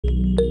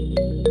Hi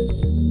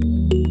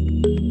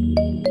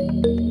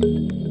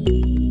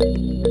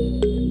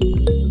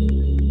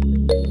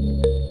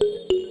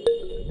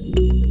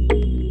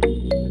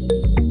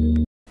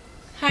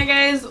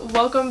guys,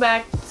 welcome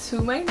back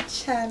to my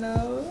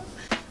channel,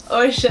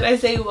 or should I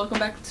say welcome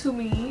back to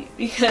me,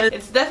 because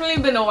it's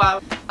definitely been a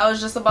while. I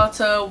was just about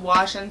to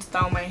wash and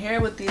style my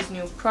hair with these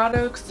new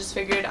products. Just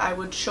figured I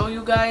would show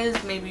you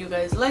guys. Maybe you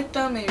guys like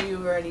them, maybe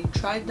you've already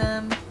tried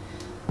them.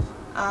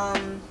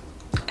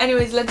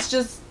 Anyways, let's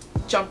just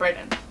jump right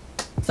in.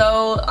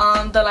 So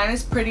the line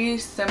is pretty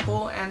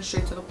simple and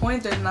straight to the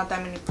point. There's not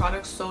that many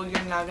products, so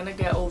you're not gonna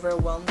get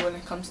overwhelmed when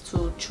it comes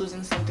to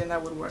choosing something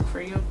that would work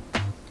for you,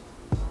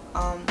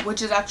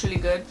 which is actually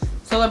good.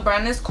 So the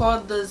brand is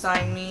called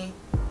Design Me,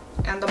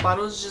 and the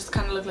bottles just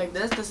kind of look like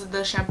this. This is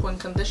the shampoo and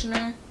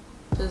conditioner.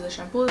 This is the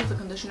shampoo, this is the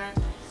conditioner,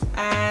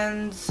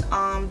 and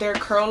their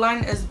curl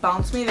line is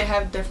Bounce Me. They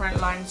have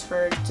different lines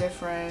for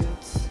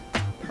different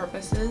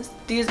purposes.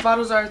 These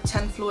bottles are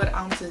 10 fluid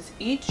ounces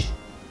each,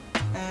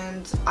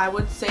 and I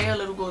would say a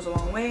little goes a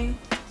long way.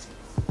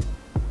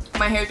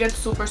 My hair gets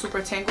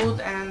super tangled,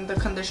 and the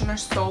conditioner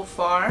so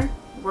far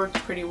worked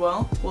pretty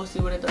well. We'll see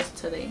what it does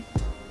today.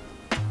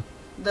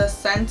 The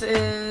scent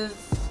is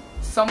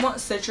somewhat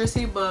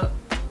citrusy, but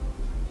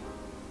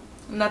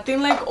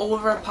nothing like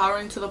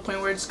overpowering to the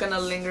point where it's gonna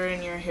linger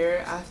in your hair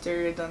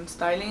after you're done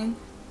styling.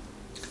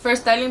 For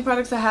styling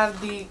products, I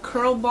have the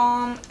curl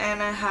balm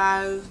and I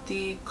have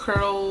the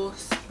curl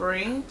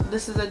spray.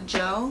 This is a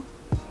gel.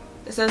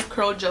 It says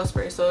curl gel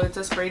spray, so it's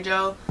a spray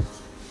gel.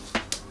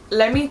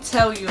 Let me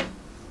tell you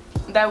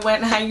that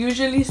when I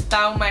usually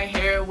style my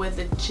hair with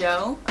a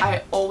gel,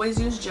 I always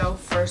use gel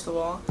first of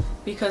all,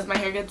 because my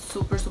hair gets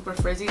super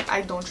frizzy.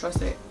 I don't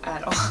trust it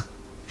at all.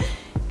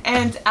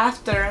 And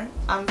after,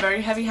 I'm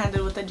very heavy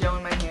handed with the gel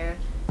in my hair.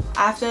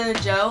 After the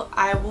gel,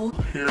 I will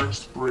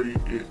hairspray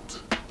it.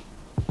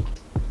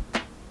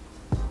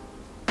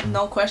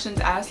 No questions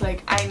asked,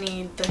 like I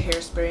need the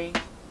hairspray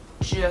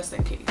just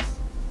in case.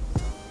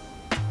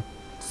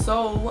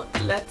 So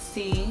let's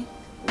see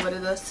what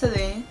it does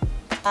today.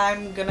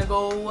 I'm gonna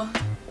go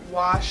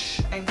wash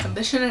and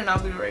condition and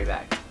I'll be right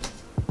back.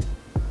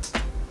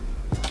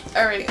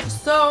 Alright,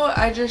 so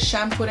I just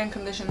shampooed and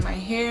conditioned my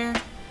hair.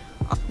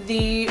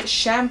 The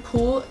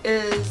shampoo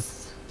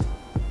is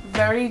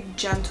very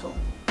gentle,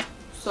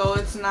 so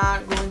it's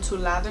not going to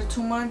lather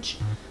too much,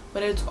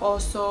 but it's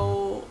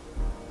also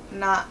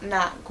not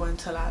going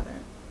to lather.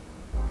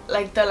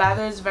 Like the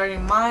lather is very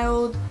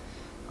mild.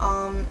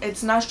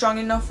 It's not strong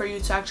enough for you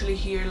to actually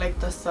hear like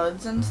the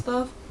suds and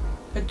stuff.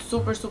 It's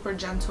super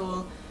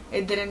gentle.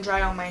 It didn't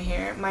dry on my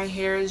hair. My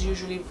hair is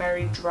usually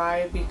very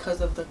dry because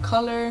of the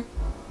color.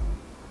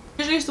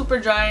 Usually super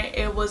dry.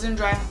 It wasn't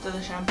dry after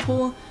the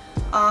shampoo.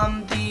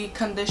 The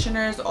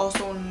conditioner is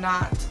also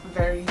not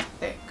very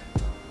thick,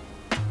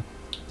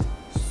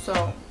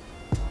 so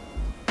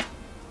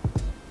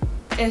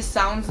it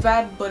sounds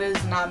bad, but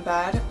it's not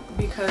bad,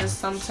 because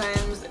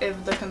sometimes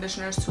if the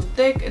conditioner is too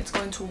thick, it's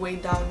going to weigh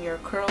down your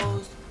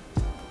curls.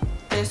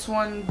 This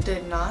one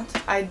did not.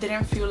 I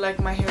didn't feel like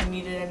my hair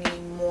needed any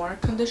more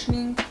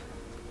conditioning,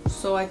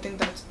 so I think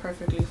that's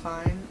perfectly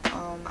fine.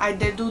 I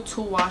did do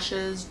 2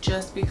 washes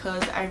just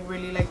because I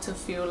really like to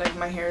feel like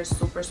my hair is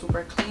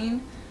super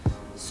clean,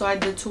 so I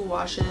did 2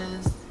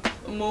 washes.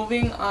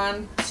 Moving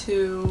on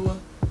to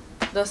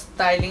the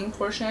styling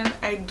portion,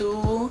 I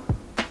do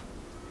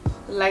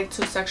like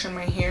to section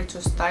my hair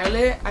to style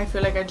it. I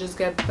feel like I just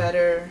get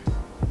better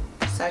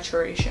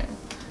saturation,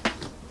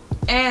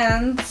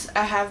 and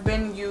I have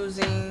been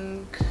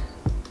using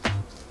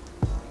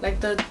like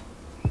the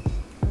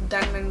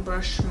Denman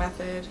brush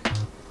method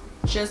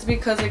just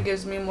because it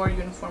gives me more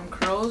uniform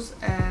curls,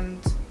 and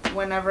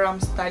whenever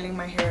I'm styling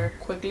my hair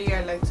quickly,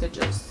 I like to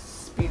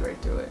just speed right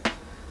through it.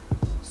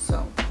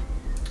 So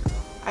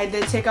I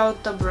did take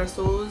out the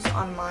bristles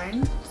on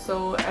mine,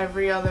 so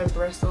every other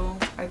bristle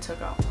I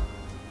took out.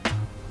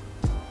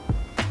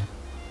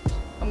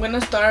 I'm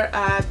gonna start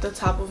at the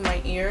top of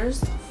my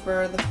ears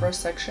for the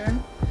first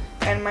section,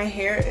 and my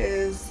hair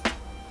is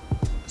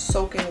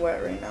soaking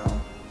wet right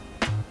now.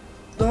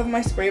 I don't have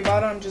my spray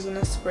bottle. I'm just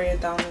gonna spray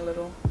it down a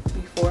little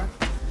before.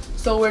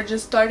 So we're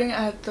just starting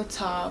at the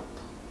top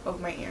of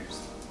my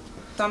ears.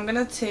 So I'm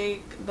gonna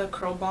take the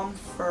curl balm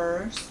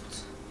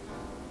first,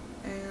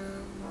 and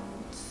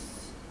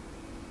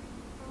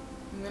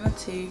I'm gonna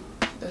take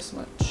this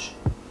much.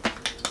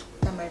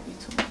 That might be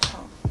too much,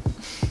 huh?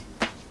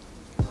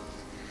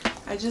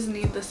 I just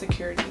need the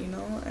security, you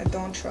know? I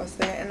don't trust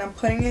it, and I'm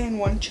putting it in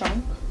one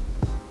chunk.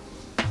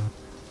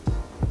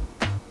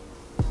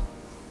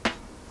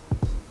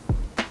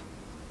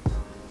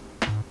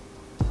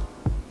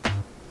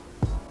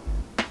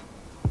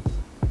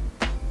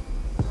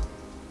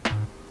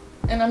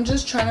 And I'm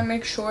just trying to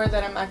make sure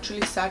that I'm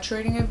actually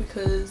saturating it,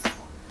 because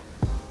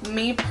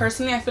me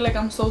personally, I feel like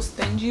I'm so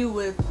stingy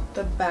with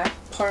the back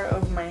part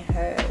of my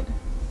head.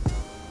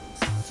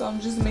 So I'm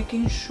just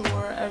making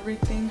sure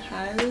everything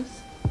has.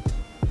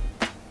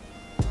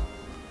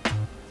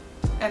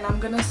 And I'm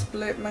gonna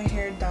split my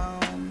hair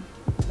down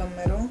the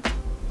middle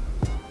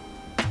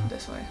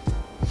this way.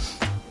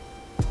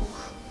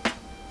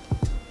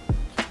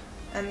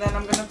 And then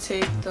I'm gonna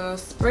take the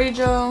spray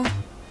gel,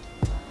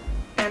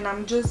 and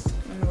I'm just,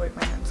 let me wipe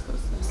my hands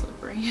because they're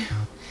slippery.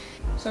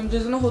 So I'm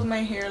just gonna hold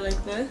my hair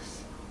like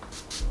this.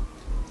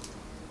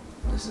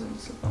 This isn't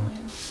slip on my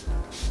hands.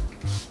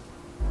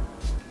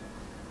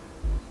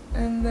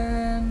 And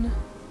then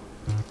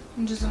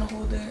I'm just gonna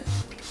hold it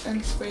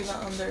and spray the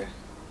under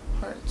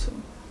part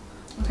too.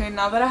 Okay,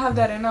 now that I have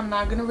that in, I'm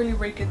not gonna really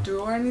rake it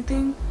through or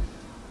anything,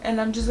 and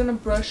I'm just gonna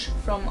brush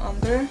from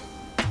under.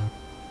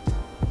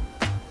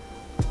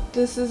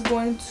 This is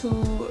going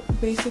to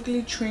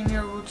basically train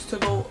your roots to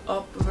go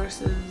up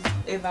versus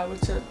if I were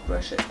to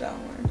brush it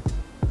downward.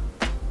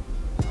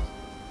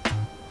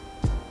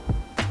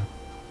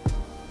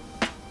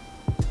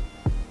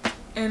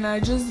 And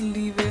I just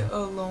leave it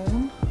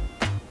alone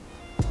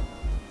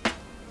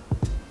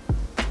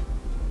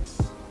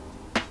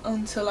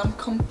until I'm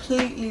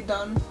completely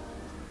done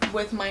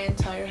with my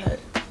entire head.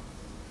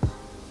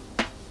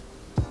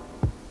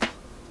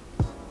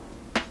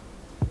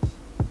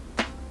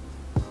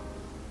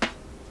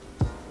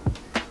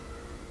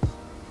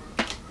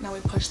 Now we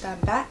push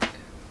that back,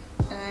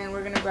 and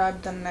we're gonna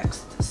grab the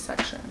next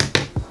section.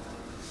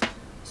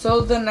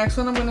 So the next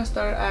one, I'm gonna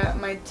start at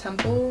my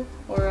temple,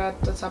 or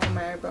at the top of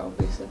my eyebrow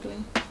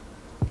basically,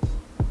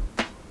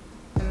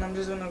 and I'm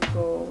just gonna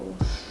go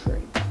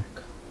straight back.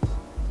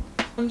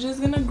 I'm just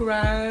gonna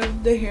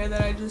grab the hair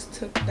that I just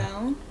took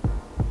down.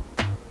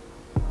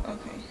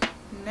 Okay,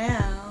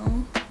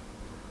 now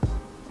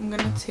I'm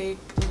gonna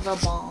take the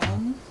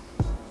balm,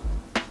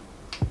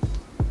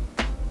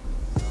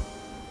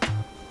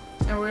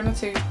 and we're gonna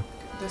take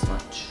this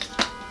much,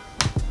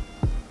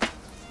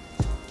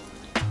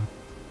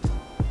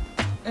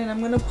 and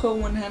I'm gonna put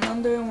one hand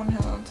under and one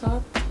hand on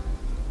top,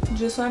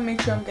 just so I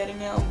make sure I'm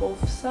getting it on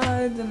both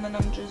sides, and then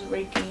I'm just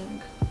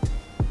raking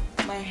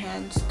my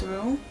hands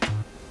through,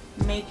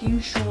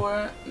 making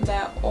sure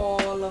that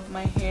all of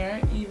my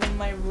hair, even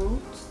my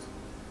roots,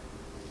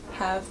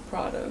 have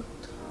product.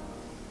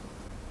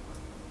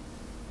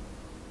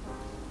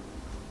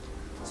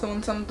 So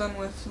once I'm done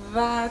with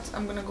that,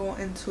 I'm gonna go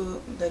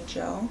into the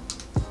gel,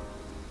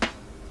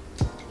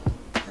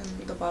 and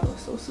the bottle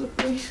is so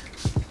slippery.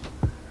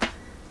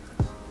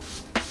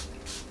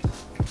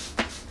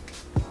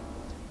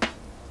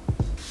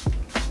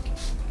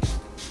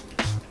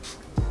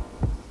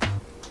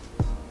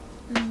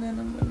 And then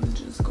I'm gonna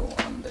just go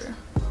under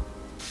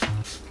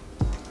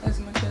as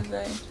much as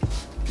I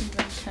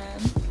even can.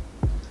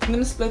 I'm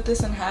gonna split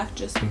this in half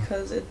just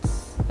because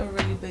it's a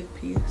really big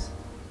piece.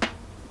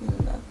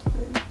 Even that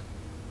big.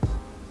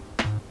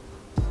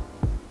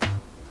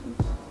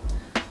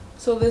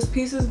 So this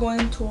piece is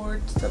going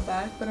towards the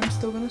back, but I'm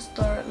still gonna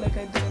start like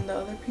I did in the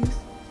other piece.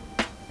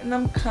 And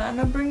I'm kind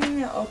of bringing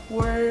it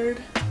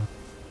upward,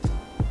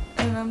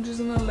 and I'm just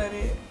gonna let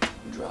it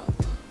drop.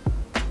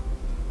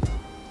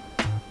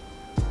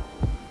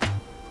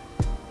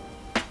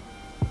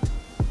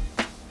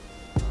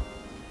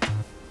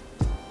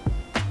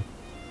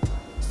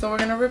 So we're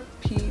gonna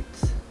repeat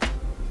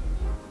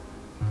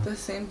the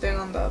same thing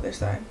on the other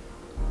side.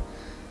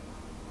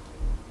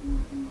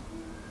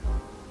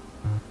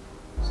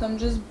 So I'm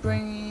just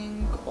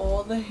bringing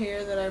all the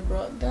hair that I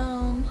brought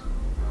down,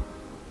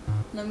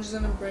 and I'm just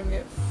gonna bring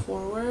it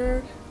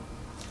forward.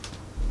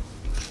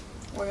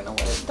 We're gonna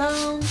let it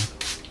down.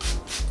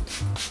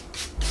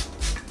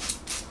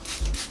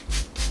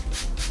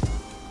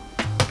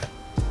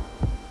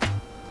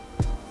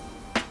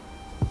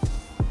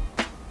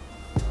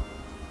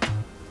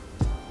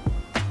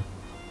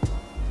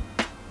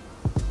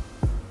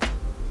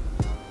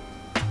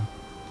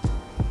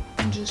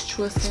 Just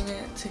twisting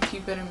it to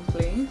keep it in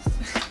place.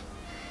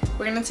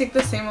 We're gonna take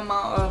the same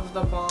amount of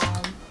the balm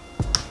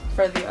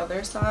for the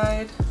other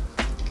side.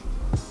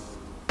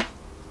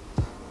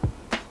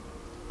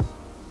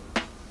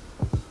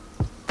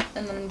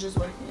 And then I'm just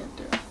working it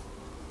through.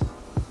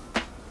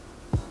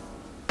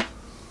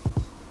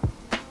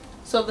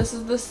 So this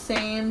is the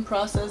same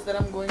process that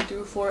I'm going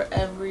through for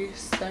every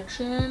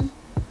section.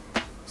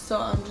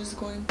 So I'm just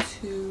going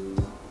to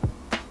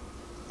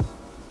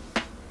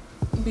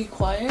be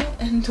quiet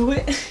and do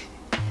it,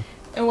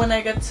 and when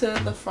I get to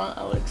the front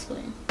I will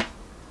explain.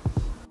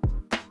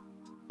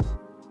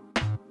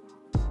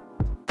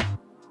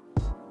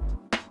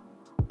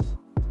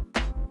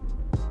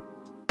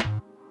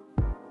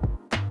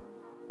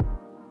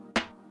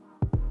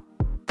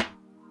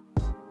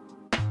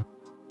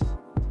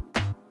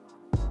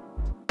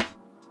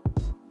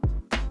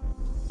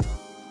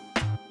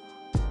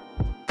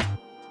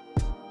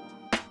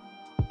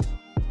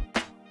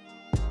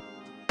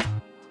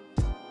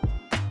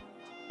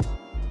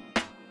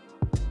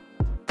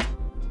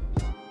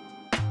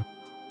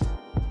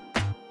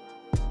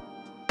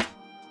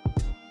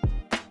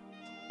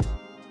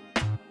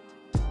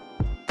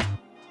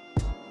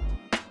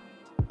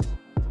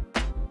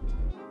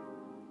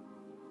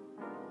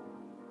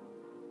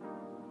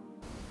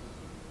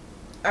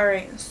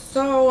 Alright,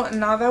 so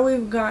now that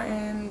we've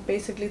gotten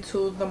basically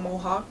to the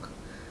mohawk,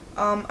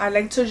 I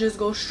like to just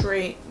go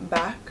straight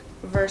back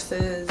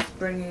versus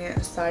bringing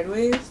it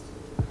sideways.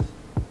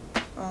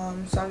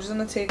 So I'm just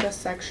gonna take a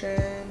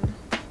section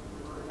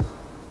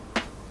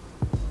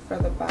for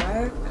the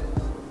back.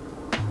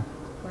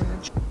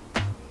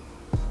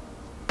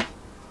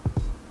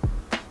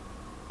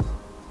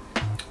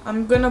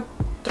 I'm gonna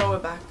throw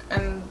it back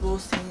and we'll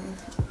see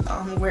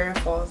where it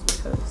falls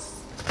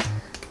because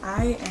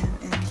I am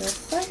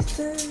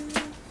indecisive.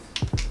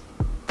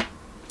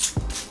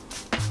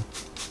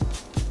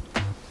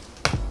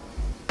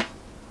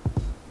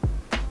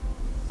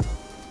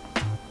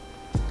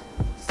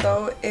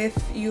 So if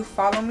you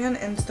follow me on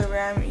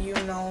Instagram, you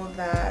know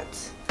that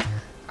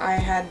I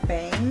had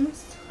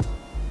bangs,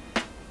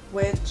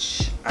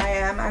 which I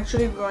am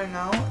actually growing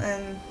out,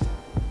 and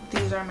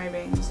these are my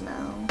bangs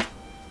now.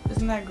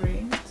 Isn't that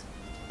great?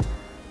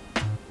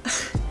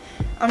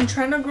 I'm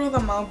trying to grow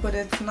them out, but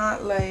it's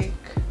not like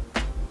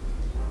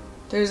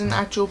there's an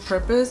actual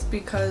purpose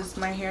because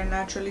my hair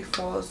naturally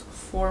falls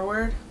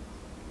forward.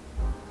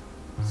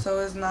 So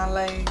it's not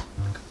like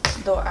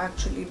there'll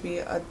actually be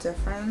a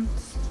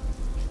difference.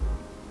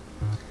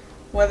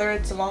 Whether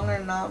it's long or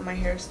not, my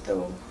hair is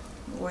still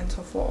going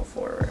to fall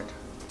forward.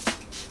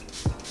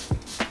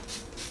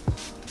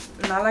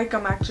 Not like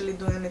I'm actually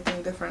doing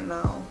anything different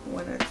now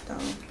when it's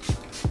down.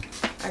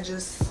 I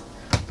just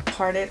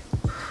part it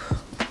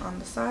on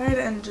the side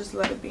and just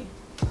let it be.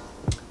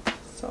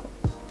 So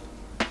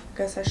I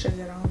guess I should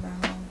get on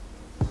now.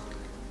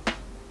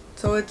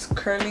 So it's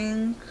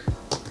curling.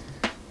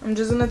 I'm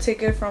just gonna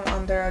take it from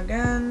under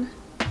again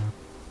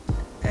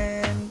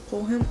and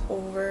pull him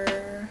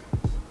over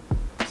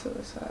to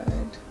the side.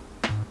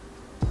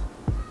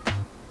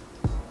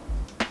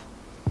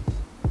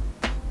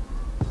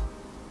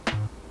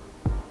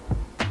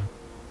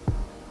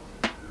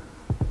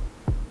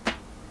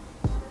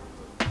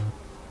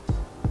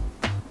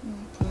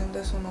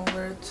 This one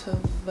over to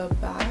the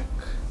back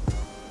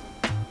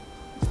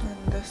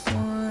and this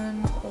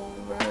one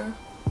over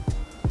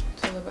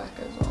to the back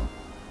as well.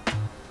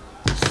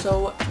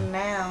 So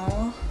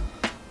now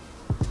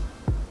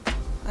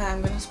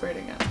I'm gonna spray it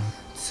again.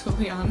 To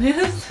be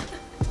honest,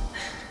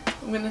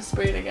 I'm gonna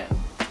spray it again.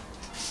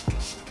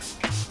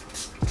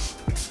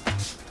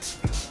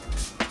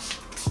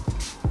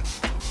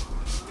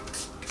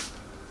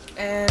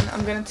 And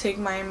I'm gonna take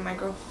my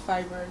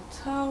microfiber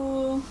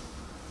towel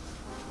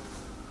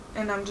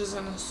and I'm just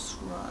gonna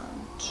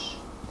scrunch.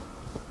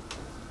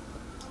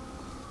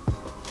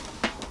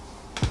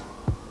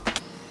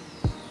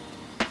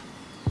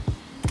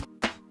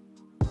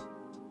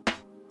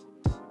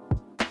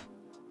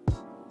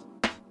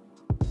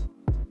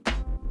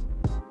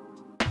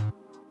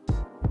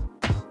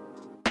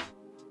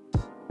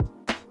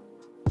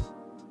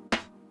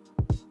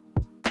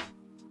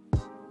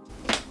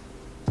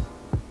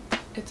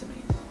 It's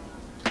amazing.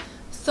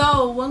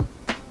 So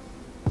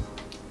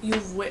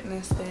you've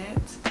witnessed it.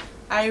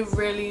 I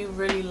really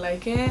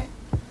like it.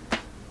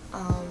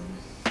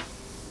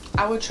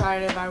 I would try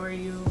it if I were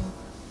you.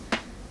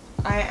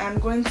 I am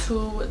going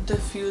to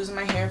diffuse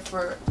my hair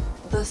for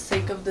the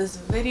sake of this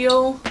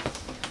video,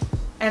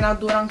 and I'll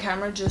do it on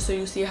camera just so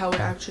you see how it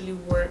actually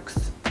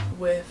works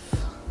with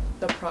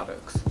the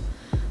products.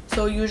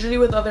 So usually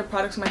with other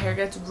products my hair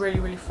gets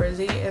really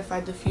frizzy if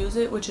I diffuse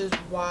it, which is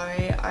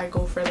why I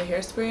go for the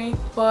hairspray,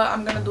 but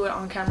I'm gonna do it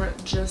on camera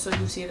just so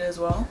you see it as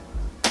well.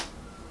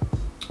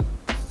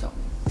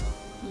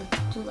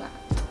 Do that.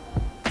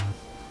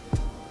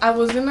 I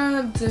was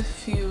gonna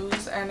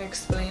diffuse and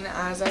explain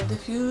as I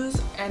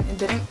diffuse, and it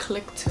didn't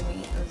click to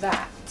me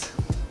that.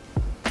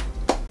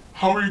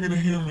 How are you gonna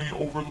hear me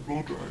over the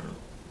blow dryer?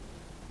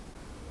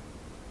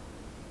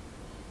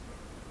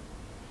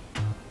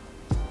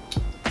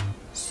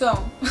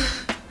 So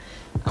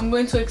I'm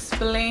going to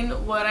explain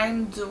what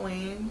I'm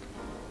doing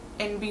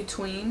in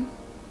between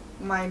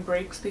my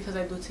breaks, because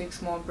I do take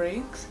small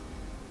breaks,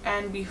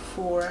 and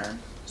before.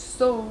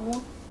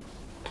 So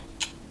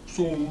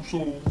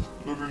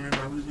literally in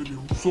every video.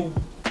 So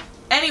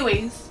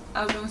anyways,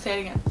 I was gonna say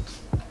it again.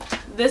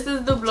 This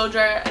is the blow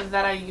dryer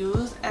that I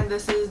use, and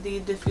this is the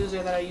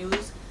diffuser that I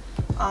use.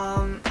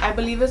 I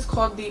believe it's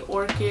called the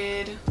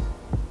Orchid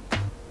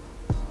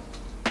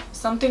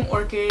something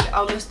Orchid.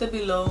 I'll list it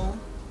below.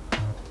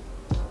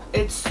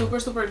 It's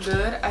super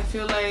good. I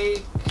feel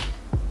like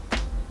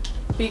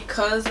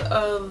because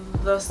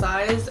of the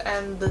size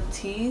and the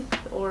teeth,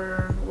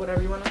 or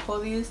whatever you want to call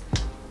these,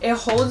 it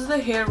holds the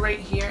hair right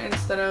here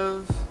instead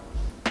of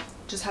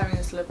just having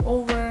it slip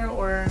over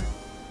or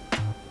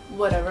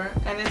whatever.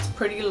 And it's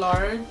pretty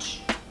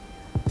large,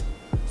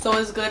 so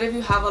it's good if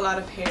you have a lot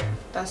of hair.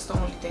 That's the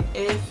only thing.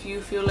 If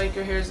you feel like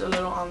your hair is a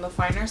little on the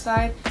finer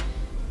side,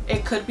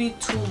 it could be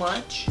too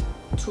much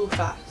too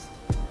fast.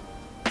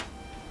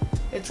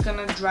 It's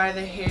gonna dry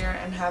the hair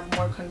and have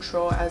more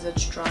control as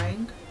it's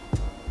drying.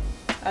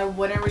 I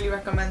wouldn't really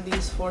recommend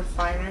these for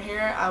finer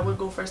hair. I would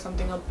go for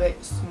something a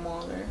bit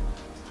smaller,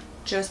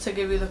 just to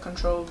give you the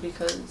control,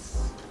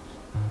 because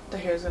the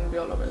hair is going to be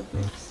all over the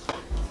place.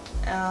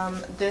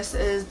 This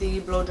is the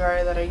blow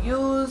dryer that I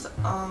use.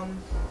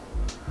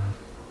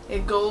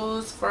 It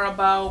goes for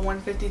about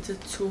 $150 to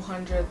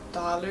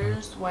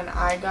 $200 when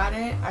I got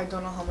it. I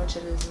don't know how much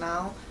it is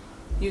now,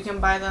 You can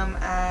buy them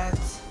at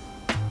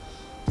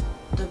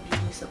the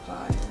beauty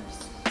supplies.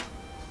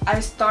 I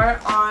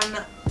start on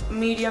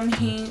medium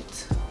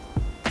heat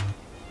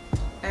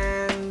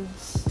and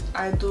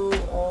I do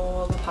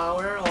all the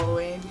power all the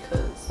way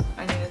because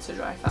I need it to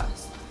dry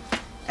fast.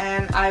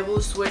 And I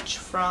will switch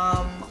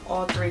from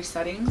all 3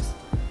 settings.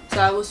 So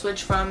I will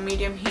switch from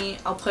medium heat,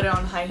 I'll put it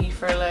on high heat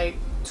for like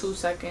 2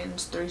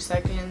 seconds, 3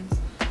 seconds,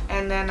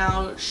 and then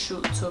I'll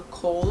shoot to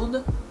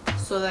cold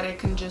so that it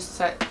can just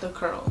set the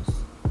curls.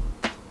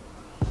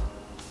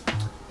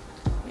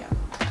 Yeah,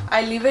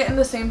 I leave it in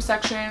the same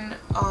section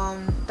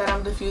that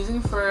I'm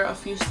diffusing for a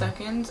few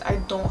seconds. I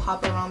don't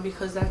hop around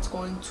because that's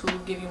going to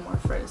give you more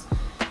frizz,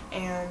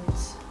 and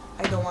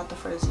I don't want the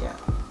frizz yet.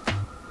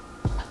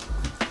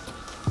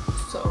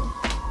 So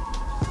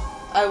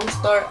I will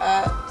start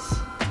at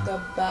the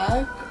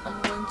back.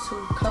 I'm going to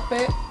cup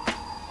it.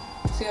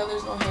 See how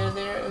there's no hair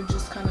there? It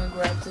just kind of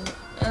grabs it,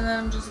 and then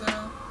I'm just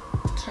gonna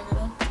turn it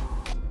on.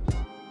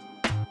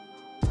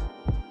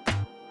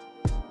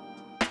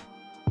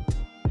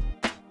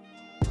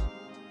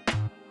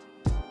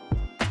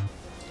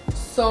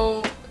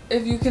 So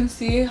if you can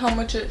see how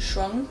much it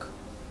shrunk,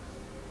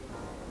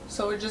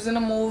 so we're just gonna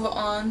move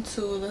on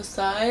to the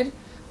side.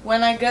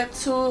 When I get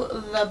to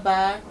the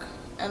back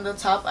and the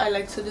top, I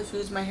like to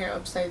diffuse my hair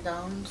upside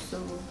down,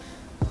 so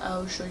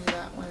I'll show you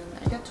that when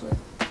I get to it.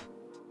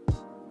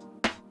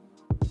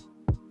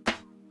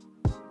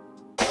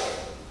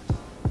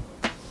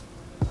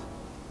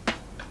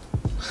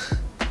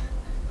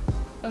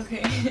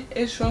 Okay,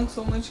 it shrunk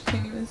so much you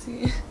can't even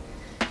see.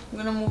 I'm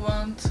gonna move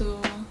on to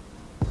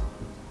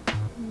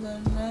the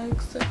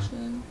next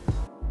section.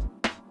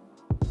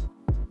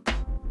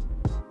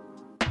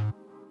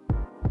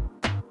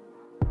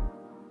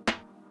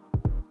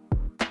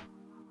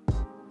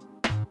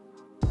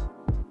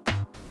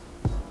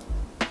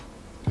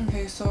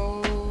 Okay,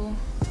 so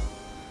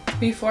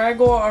before I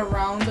go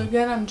around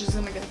again, I'm just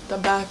gonna get the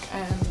back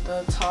and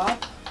the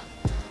top,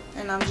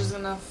 and I'm just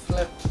gonna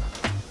flip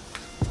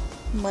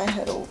my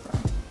head over.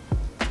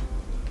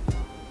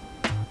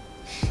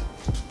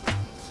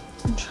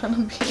 I'm trying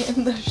to be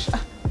in the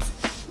shot.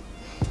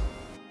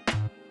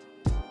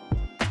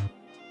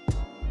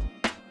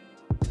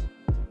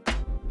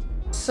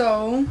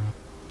 So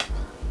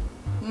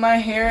my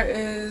hair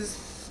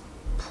is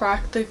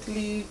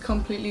practically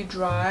completely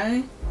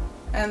dry,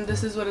 and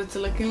this is what it's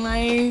looking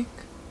like.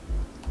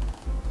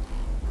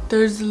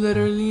 There's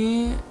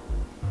literally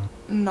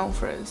no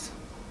frizz.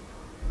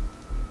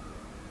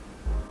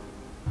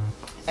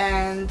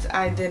 And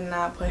I did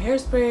not put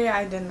hairspray,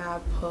 I did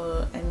not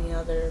put any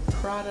other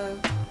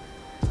product.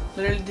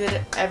 Literally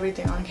did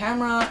everything on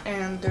camera,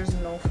 and there's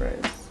no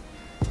frizz.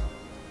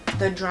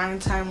 The drying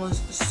time was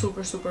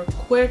super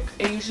quick.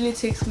 It usually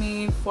takes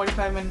me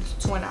 45 minutes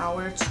to an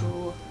hour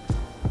to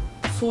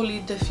fully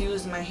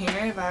diffuse my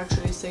hair if I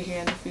actually sit here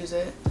and diffuse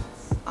it.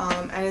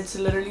 And it's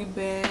literally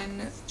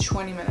been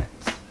 20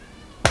 minutes.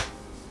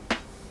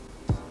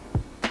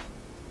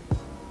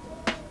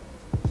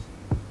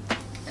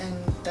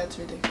 And that's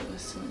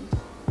ridiculous to me.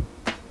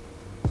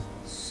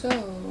 So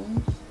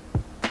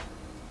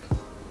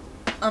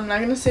I'm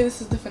not gonna say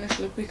this is the finished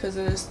look because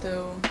it is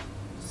still,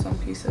 some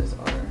pieces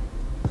are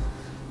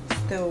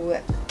still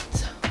wet,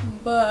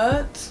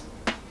 but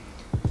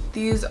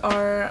these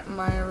are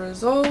my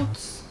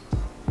results,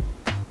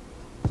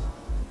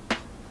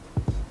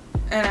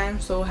 and I'm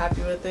so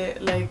happy with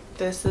it. Like,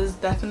 this is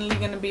definitely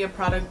gonna be a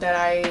product that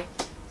I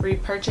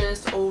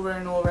repurchase over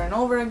and over and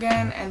over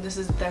again, and this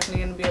is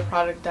definitely gonna be a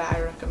product that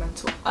I recommend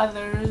to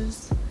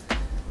others,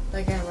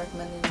 like I'm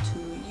recommending to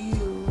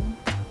you.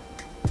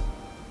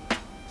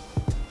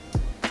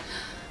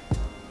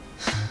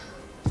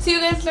 See you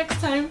guys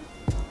next time.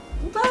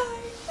 Bye.